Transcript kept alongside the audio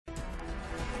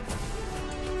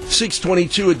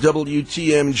6:22 at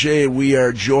WTMJ. We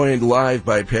are joined live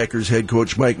by Packers head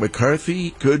coach Mike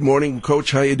McCarthy. Good morning,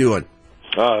 Coach. How you doing?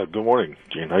 Good morning,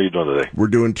 Gene. How you doing today? We're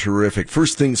doing terrific.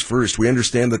 First things first, we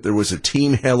understand that there was a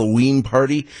team Halloween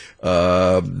party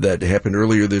that happened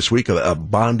earlier this week, a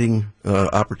bonding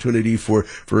opportunity for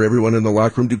everyone in the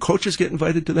locker room. Do coaches get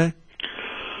invited to that?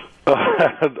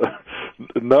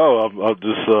 No, I'm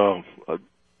just...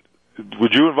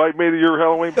 would you invite me to your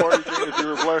Halloween party, Gene, if you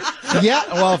were a player? Yeah,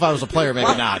 well, if I was a player,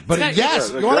 maybe not. But yes, yeah,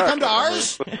 exactly. You want to come to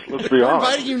ours? Let's be honest. We're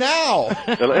inviting you now.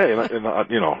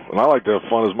 And I like to have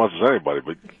fun as much as anybody,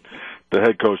 but the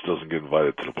head coach doesn't get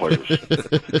invited to the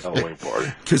players' Halloween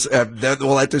party. Because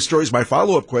that destroys my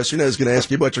follow-up question. I was going to ask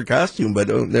you about your costume, but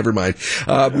never mind.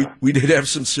 We did have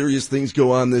some serious things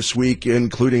go on this week,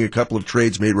 including a couple of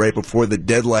trades made right before the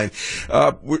deadline.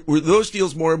 Were those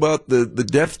deals more about the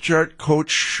depth chart,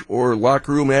 coach, or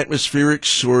locker room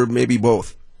atmospherics, or maybe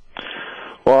both?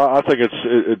 Well, I think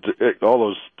it's all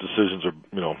those decisions are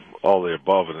all the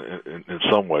above. And in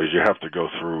some ways, you have to go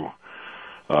through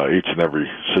each and every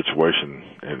situation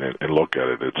and look at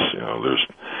it. It's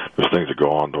there's things that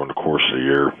go on during the course of the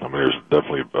year. I mean, there's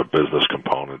definitely a business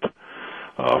component.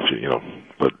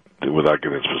 But without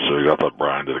getting into specifics, I thought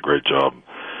Brian did a great job,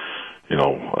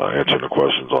 answering the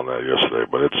questions on that yesterday.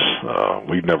 But it's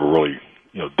we never really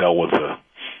dealt with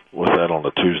that on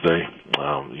the Tuesday,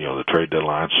 the trade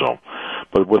deadline. So,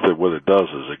 but what it does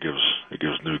is it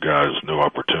gives new guys new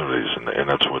opportunities, and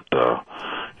that's what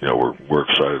we're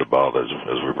excited about as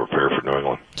we prepare for New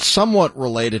England. Somewhat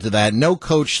related to that, no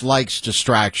coach likes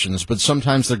distractions, but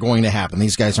sometimes they're going to happen.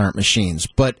 These guys aren't machines.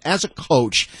 But as a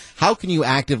coach, how can you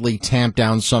actively tamp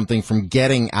down something from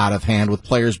getting out of hand with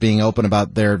players being open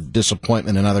about their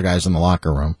disappointment in other guys in the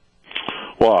locker room?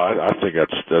 Well, I think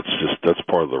that's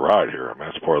part of the ride here. I mean,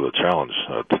 that's part of the challenge.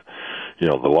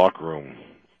 The locker room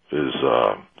is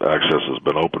access has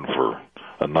been open for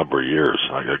a number of years.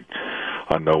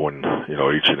 I know when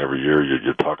each and every year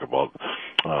you talk about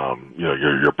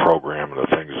your program and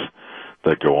the things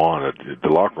that go on. The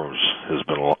locker rooms has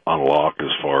been unlocked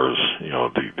as far as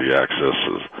the access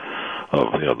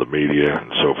of the media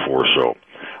and so forth. So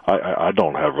I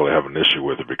don't really have an issue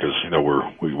with it because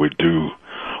we do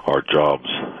our jobs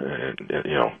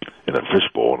in a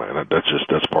fishbowl, and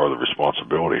that's part of the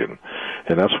responsibility,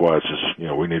 and that's why it's just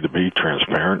we need to be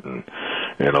transparent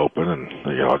and open, and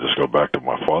I just go back to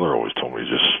my father always told me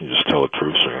you just tell the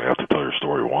truth, so you have to tell your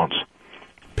story once.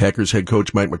 Packers head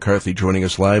coach Mike McCarthy joining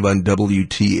us live on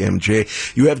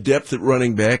WTMJ. You have depth at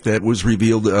running back. That was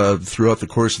revealed throughout the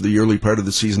course of the early part of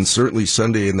the season, certainly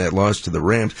Sunday in that loss to the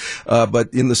Rams.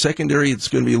 But in the secondary, it's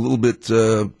going to be a little bit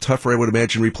tougher, I would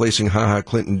imagine, replacing Ha-Ha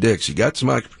Clinton-Dix. You got some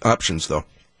options, though.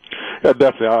 Yeah,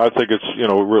 definitely. I think it's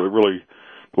really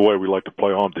the way we like to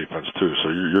play on defense, too. So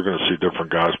you're going to see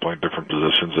different guys playing different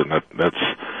positions, and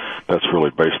that's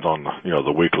really based on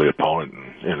the weekly opponent,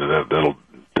 and that'll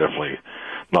definitely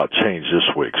not change this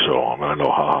week. So I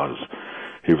know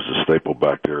he was a staple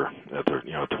back there at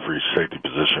the free safety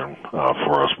position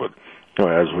for us. But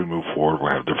as we move forward,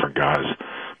 we'll have different guys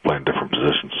playing different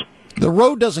positions. The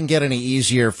road doesn't get any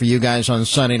easier for you guys on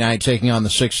Sunday night, taking on the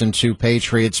 6-2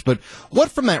 Patriots. But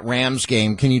what from that Rams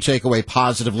game can you take away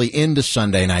positively into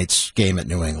Sunday night's game at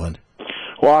New England?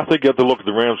 Well, I think you have to look at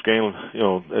the Rams game.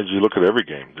 As you look at every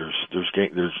game, there's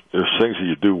things that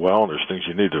you do well, and there's things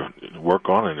you need to work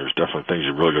on, and there's definitely things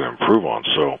you're really going to improve on.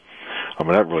 So,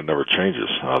 that really never changes.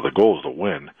 The goal is to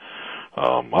win.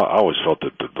 I always felt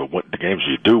that the games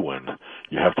you do win,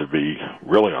 you have to be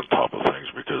really on top of things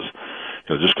because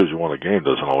just because you won a game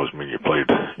doesn't always mean you played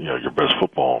your best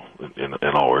football in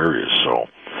all areas. So,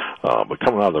 but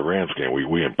coming out of the Rams game,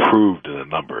 we improved in a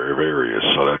number of areas,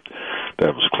 so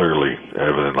that was clearly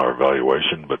evident in our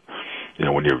evaluation. But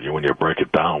when you break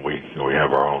it down, we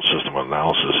have our own system of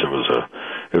analysis.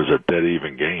 It was a dead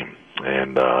even game,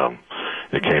 and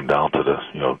it came down to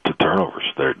to turnovers.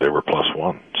 They were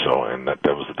 +1, so and that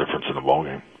was the difference in the ball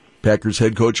game. Packers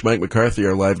head coach Mike McCarthy,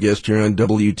 our live guest here on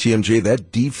WTMJ.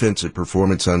 That defensive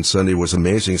performance on Sunday was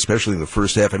amazing, especially in the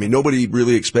first half. I mean, nobody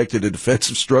really expected a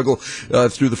defensive struggle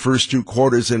through the first two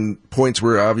quarters, and points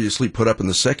were obviously put up in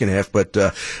the second half. But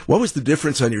what was the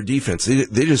difference on your defense?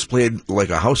 They just played like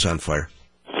a house on fire.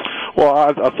 Well,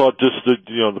 I thought just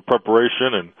the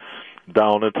preparation and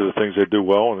down into the things they do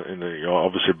well, and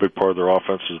obviously a big part of their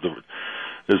offense is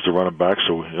the running back.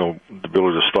 So the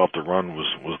ability to stop the run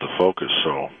was the focus.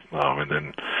 So and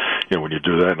then when you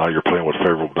do that, now you're playing with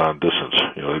favorable down distance.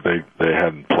 They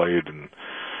hadn't played in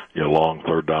long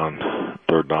third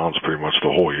downs pretty much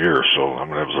the whole year. So that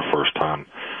was the first time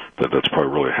that's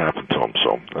probably really happened to them.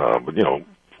 So but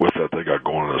with that, they got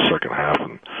going in the second half,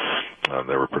 and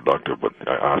they were productive.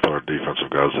 I thought our defensive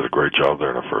guys did a great job there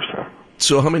in the first half.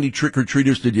 So how many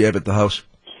trick-or-treaters did you have at the house?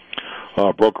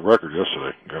 I broke a record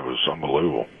yesterday. It was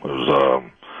unbelievable. It was,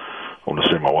 I want to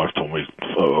say my wife told me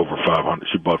over 500.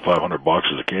 She bought 500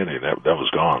 boxes of candy, and that was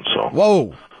gone. So.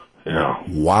 Whoa. Yeah.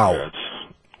 Wow.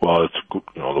 Yeah,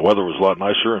 the weather was a lot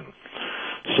nicer, and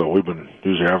so we've been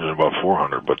usually averaging about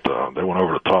 400, but they went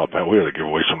over the top. Man, we had to give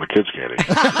away some of the kids' candy.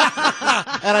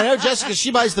 And I know Jessica,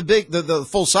 she buys the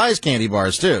full-size candy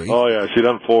bars, too. Oh, yeah, she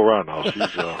doesn't fool around now.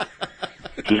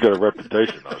 She's got a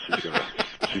reputation now.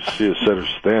 She has set her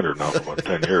standard now for about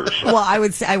 10 years. So. Well, I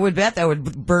would bet that would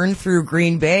burn through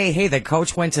Green Bay. Hey, the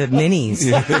coach went to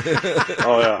Minis.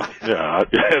 Oh,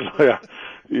 yeah.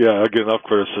 Yeah, I get enough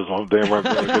criticism. I'm damn right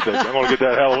I'm going to get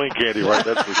that Halloween candy right,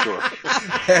 that's for sure.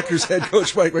 Packers head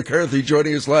coach Mike McCarthy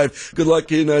joining us live. Good luck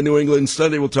in New England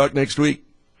Sunday. We'll talk next week.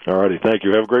 All righty. Thank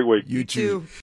you. Have a great week. You too.